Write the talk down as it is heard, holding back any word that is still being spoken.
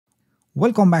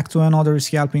Welcome back to another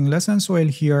scalping lesson. Soil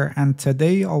here, and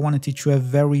today I want to teach you a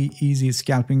very easy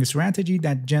scalping strategy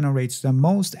that generates the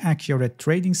most accurate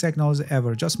trading signals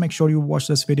ever. Just make sure you watch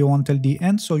this video until the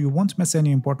end so you won't miss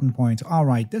any important point.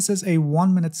 Alright, this is a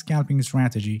 1-minute scalping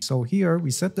strategy. So here we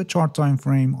set the chart time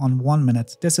frame on 1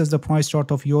 minute. This is the price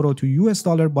chart of euro to US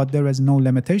dollar, but there is no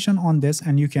limitation on this,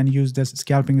 and you can use this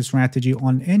scalping strategy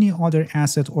on any other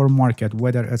asset or market,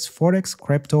 whether it's Forex,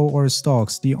 crypto, or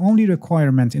stocks. The only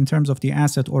requirement in terms of the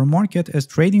asset or market is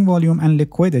trading volume and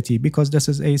liquidity, because this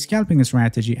is a scalping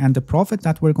strategy and the profit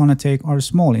that we're going to take are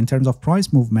small in terms of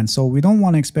price movement, so we don't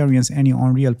want to experience any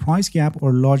unreal price gap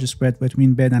or large spread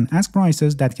between bid and ask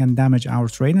prices that can damage our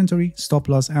trade entry, stop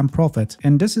loss, and profit.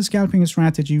 In this scalping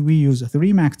strategy we use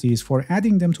 3 MACDs. For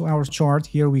adding them to our chart,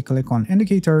 here we click on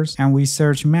indicators and we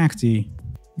search MACD.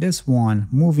 This one,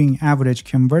 moving average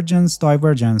convergence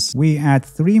divergence. We add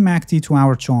 3 MACD to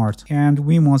our chart and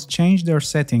we must change their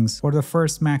settings. For the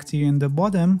first MACD in the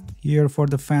bottom, here for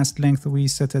the fast length we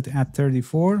set it at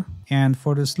 34, and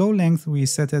for the slow length we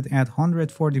set it at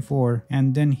 144,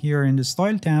 and then here in the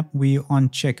style tab we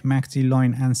uncheck MACD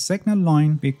line and signal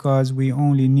line because we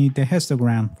only need the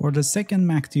histogram. For the second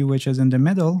MACD, which is in the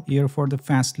middle, here for the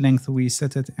fast length we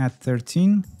set it at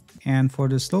 13, and for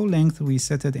the slow length we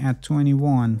set it at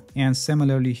 21, and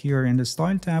similarly here in the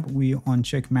style tab we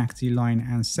uncheck MACD line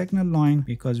and signal line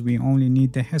because we only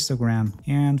need the histogram.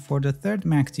 And for the third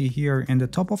MACD here in the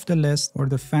top of the list, for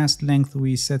the fast length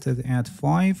we set it at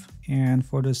 5, and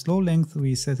for the slow length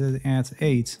we set it at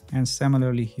 8, and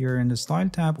similarly here in the style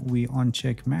tab we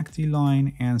uncheck MACD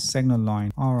line and signal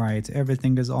line. Alright,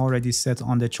 everything is already set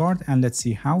on the chart, and let's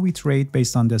see how we trade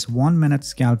based on this 1-minute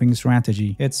scalping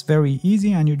strategy. It's very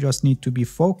easy and you just need to be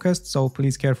focused, so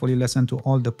please carefully listen to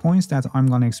all the points that I'm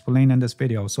going to explain in this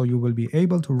video so you will be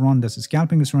able to run this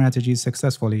scalping strategy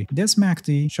successfully. This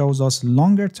MACD shows us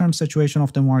longer term situation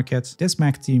of the market, this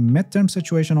MACD mid-term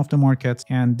situation of the market,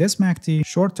 and this MACD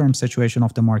short-term situation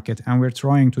of the market, and we're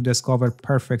trying to discover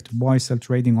perfect buy-sell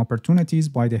trading opportunities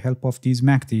by the help of these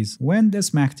MACDs. When this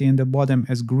MACD in the bottom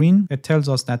is green, it tells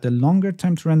us that the longer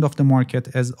term trend of the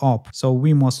market is up, so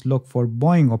we must look for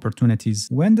buying opportunities.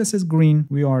 When this is green,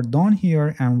 we are down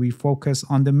here and we focus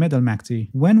on the middle MACD.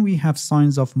 When we have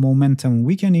signs of momentum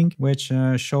weakening, which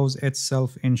shows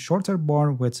itself in shorter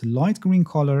bar with light green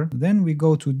color, then we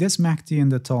go to this MACD in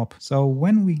the top. So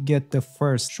when we get the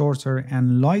first shorter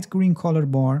and light green color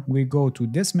bar, we go to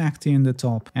this MACD in the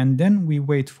top, and then we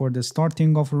wait for the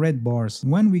starting of red bars.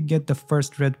 When we get the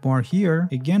first red bar here,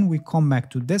 again we come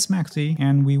back to this MACD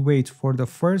and we wait for the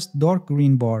first dark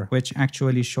green bar, which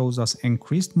actually shows us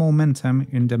increased momentum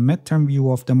in the midterm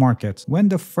view of the market. When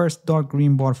the first dark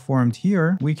green bar formed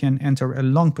here, we can enter a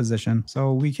long position.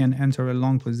 So we can enter a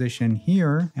long position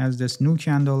here as this new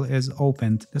candle is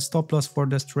opened. The stop loss for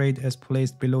this trade is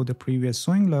placed below the previous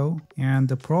swing low, and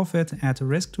the profit at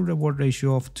risk to reward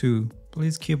ratio of 2.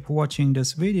 Please keep watching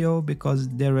this video because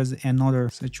there is another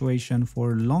situation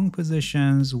for long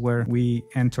positions where we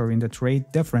enter in the trade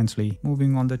differently.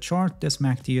 Moving on the chart, this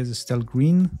MACD is still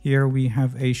green. Here we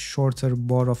have a shorter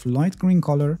bar of light green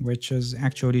color, which is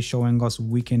actually showing us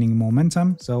weakening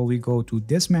momentum. So we go to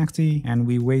this MACD and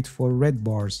we wait for red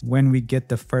bars. When we get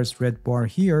the first red bar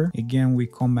here, again we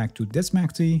come back to this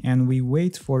MACD and we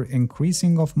wait for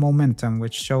increasing of momentum,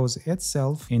 which shows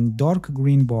itself in dark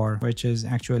green bar, which is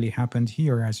actually happening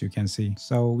here as you can see.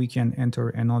 So we can enter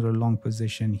another long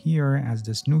position here as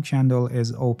this new candle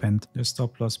is opened. The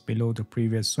stop loss below the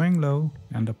previous swing low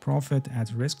and the profit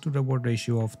at risk to reward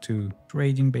ratio of 2.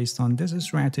 Trading based on this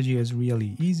strategy is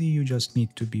really easy. You just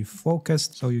need to be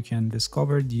focused so you can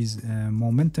discover these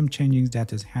momentum changings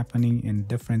that is happening in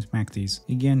different MACDs.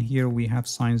 Again, here we have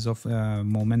signs of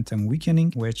momentum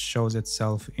weakening, which shows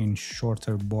itself in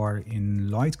shorter bar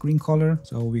in light green color.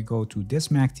 So we go to this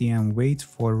MACD and wait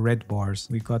for red bars.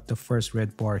 We got the first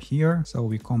red bar here, so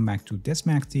we come back to this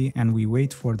MACD and we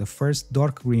wait for the first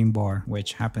dark green bar,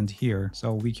 which happened here.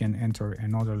 So we can enter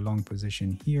another long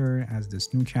position here as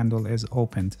this new candle is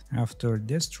opened. After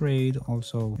this trade,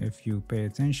 also if you pay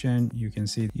attention, you can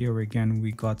see here again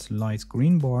we got light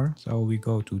green bar. So we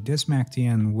go to this MACD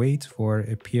and wait for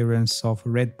appearance of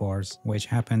red bars, which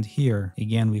happened here.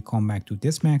 Again, we come back to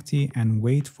this MACD and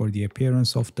wait for the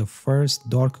appearance of the first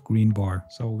dark green bar.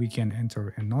 So we can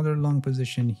enter another long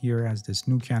position here as this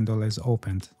new candle is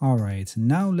opened. Alright,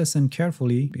 now listen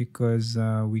carefully because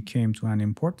we came to an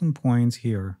important point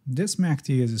here. This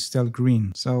MACD is still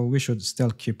green, so we should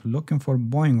still keep looking for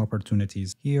buying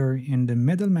opportunities. Here in the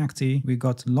middle MACD, we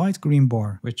got light green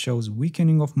bar, which shows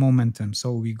weakening of momentum.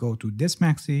 So we go to this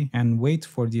MACD and wait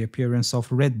for the appearance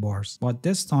of red bars. But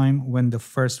this time, when the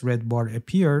first red bar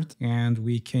appeared and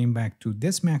we came back to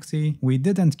this MACD, we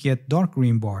didn't get dark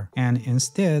green bar. And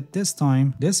instead, this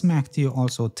time, this MACD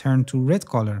also turned to red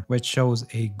color, which shows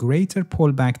a greater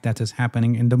pullback that is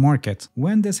happening in the market.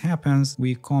 When this happens,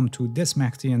 we come to this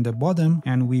MACD in the bottom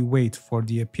and we wait for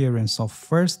the appearance of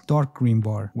first dark green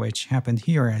bar, which happened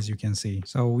here as you can see.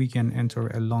 So we can enter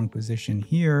a long position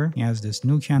here as this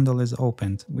new candle is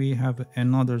opened. We have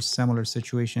another similar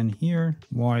situation here.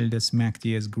 While this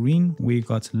MACD is green, we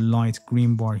got light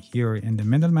green bar here in the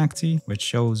middle MACD, which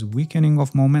shows weakening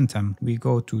of momentum. We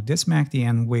go to this MACD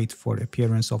and wait for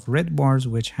appearance of red bars,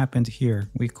 which happened here.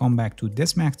 We come back to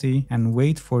this MACD and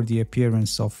wait for the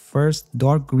appearance of first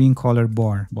dark green color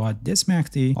bar. But this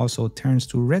MACD also turns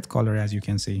to red color as you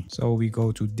can see. So we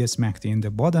go to this MACD in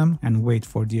the bottom and wait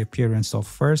for the appearance of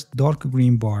first dark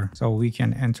green bar. So we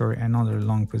can enter another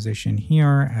long position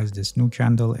here as this new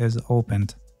candle is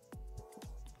opened.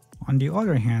 On the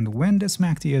other hand, when this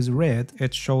MACD is red,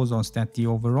 it shows us that the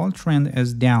overall trend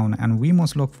is down and we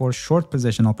must look for short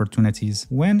position opportunities.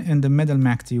 When in the middle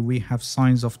MACD we have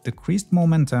signs of decreased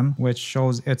momentum, which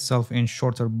shows itself in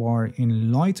shorter bar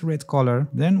in light red color,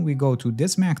 then we go to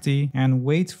this MACD and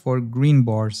wait for green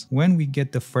bars. When we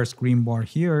get the first green bar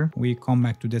here, we come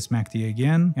back to this MACD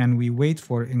again and we wait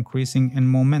for increasing in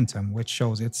momentum, which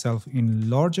shows itself in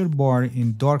larger bar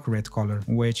in dark red color,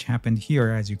 which happened here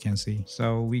as you can see.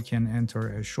 So we can enter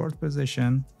a short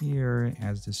position here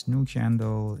as this new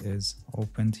candle is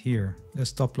opened here. The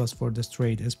stop loss for this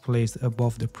trade is placed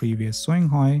above the previous swing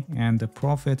high and the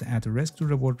profit at a risk to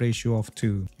reward ratio of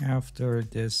 2. After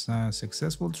this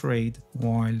successful trade,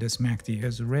 while this MACD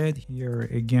is red, here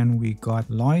again we got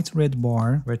light red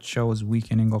bar which shows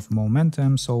weakening of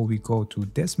momentum, so we go to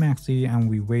this MACD and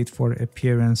we wait for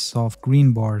appearance of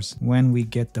green bars. When we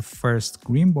get the first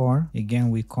green bar, again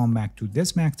we come back to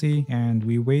this MACD and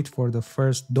we wait for the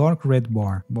first dark red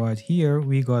bar, but here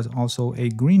we got also a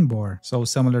green bar. So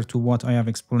similar to what I have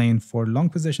explained for long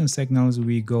position signals,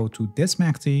 we go to this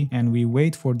MACD and we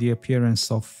wait for the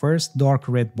appearance of first dark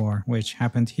red bar, which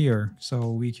happened here.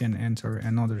 So we can enter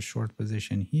another short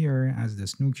position here as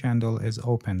this new candle is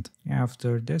opened.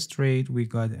 After this trade, we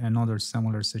got another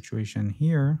similar situation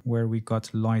here where we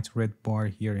got light red bar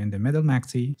here in the middle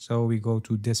MACD. So we go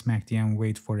to this MACD and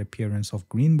wait for appearance of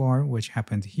green bar, which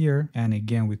happened here. And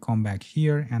again, we come back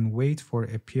here and wait for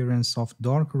appearance of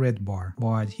dark red bar.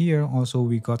 But here also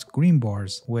we got green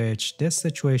bars, which this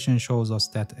situation shows us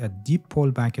that a deep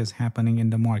pullback is happening in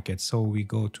the market. So we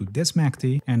go to this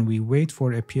MACD and we wait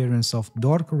for appearance of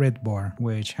dark red bar,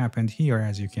 which happened here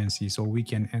as you can see. So we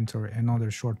can enter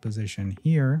another short position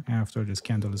here after this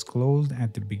candle is closed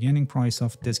at the beginning price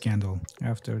of this candle.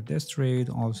 After this trade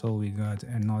also we got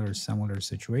another similar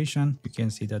situation. You can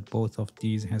see that both of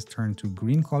these has turned to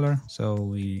green color. So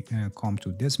we come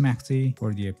to this MACD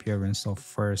for the appearance of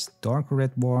first dark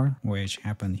red bar, which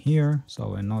happened here.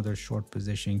 So another short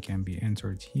position can be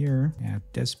entered here at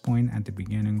this point at the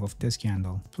beginning of this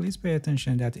candle. Please pay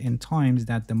attention that in times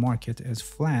that the market is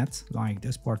flat, like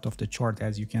this part of the chart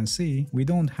as you can see, we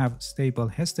don't have stable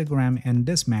histogram in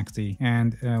this MACD,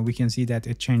 and we can see that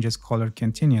it changes color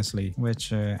continuously,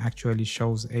 which actually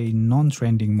shows a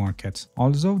non-trending market.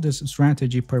 Although this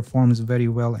strategy performs very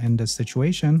well in this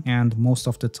situation and most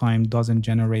of the time doesn't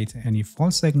generate any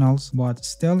false signals, but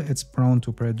still it's prone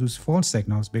to produce false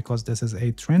signals because this is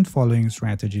a trend following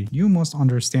strategy. You must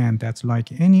understand that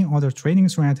like any other trading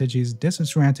strategies, this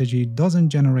strategy doesn't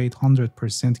generate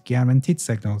 100% guaranteed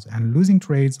signals, and losing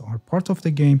trades are part of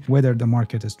the game whether the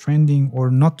market is trending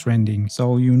or not trending.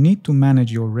 So you need to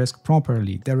manage your risk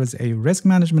properly. There is a risk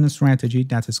management strategy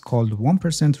that is called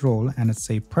 1% rule, and it's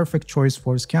a perfect choice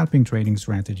for scalping trading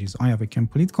strategies. I have a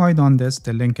complete guide on this.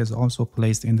 The link is also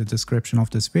placed in the description of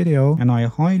this video, and I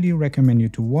highly recommend you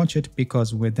to watch it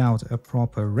because without a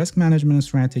proper risk management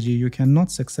strategy, you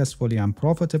cannot successfully and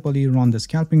profitably run the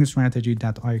scalping strategy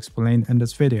that I explained in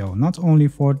this video. Not only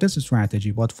for this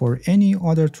strategy, but for any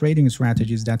other trading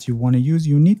strategies that you want to use,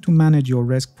 you need to manage your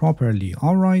risk properly.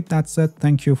 Alright, that's it.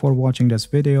 Thank you for watching this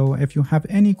video. If you have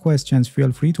any questions,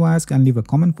 feel free to ask and leave a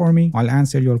comment for me. I'll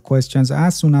answer your questions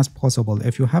as soon as possible.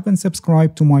 If you haven't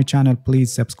subscribed to my channel,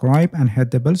 please subscribe and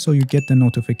hit the bell so you get the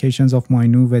notifications of my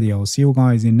new videos. See you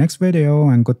guys in next video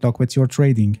and good luck with your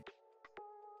trading.